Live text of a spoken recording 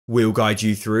We'll guide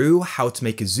you through how to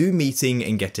make a Zoom meeting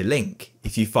and get a link.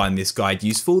 If you find this guide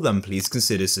useful, then please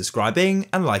consider subscribing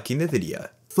and liking the video.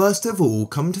 First of all,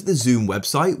 come to the Zoom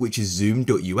website, which is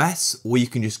zoom.us, or you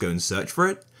can just go and search for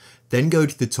it. Then go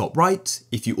to the top right.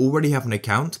 If you already have an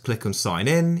account, click on sign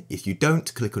in. If you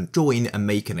don't, click on join and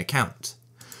make an account.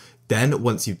 Then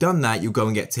once you've done that, you'll go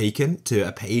and get taken to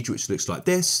a page which looks like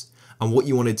this. And what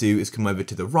you want to do is come over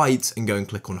to the right and go and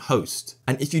click on host.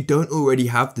 And if you don't already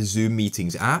have the Zoom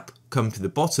Meetings app, come to the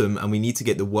bottom and we need to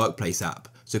get the Workplace app.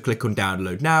 So click on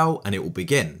download now and it will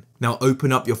begin. Now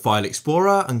open up your file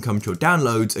explorer and come to your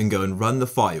downloads and go and run the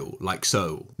file like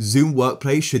so. Zoom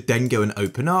Workplace should then go and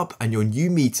open up and your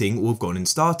new meeting will have gone and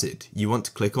started. You want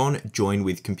to click on join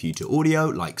with computer audio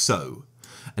like so.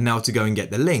 And now to go and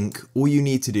get the link, all you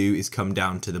need to do is come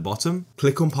down to the bottom,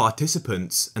 click on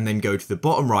participants, and then go to the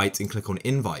bottom right and click on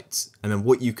invites. And then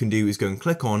what you can do is go and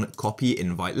click on copy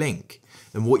invite link.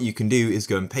 And what you can do is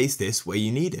go and paste this where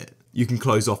you need it. You can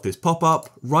close off this pop-up,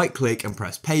 right click and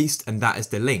press paste, and that is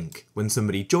the link. When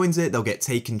somebody joins it, they'll get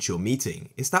taken to your meeting.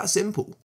 It's that simple.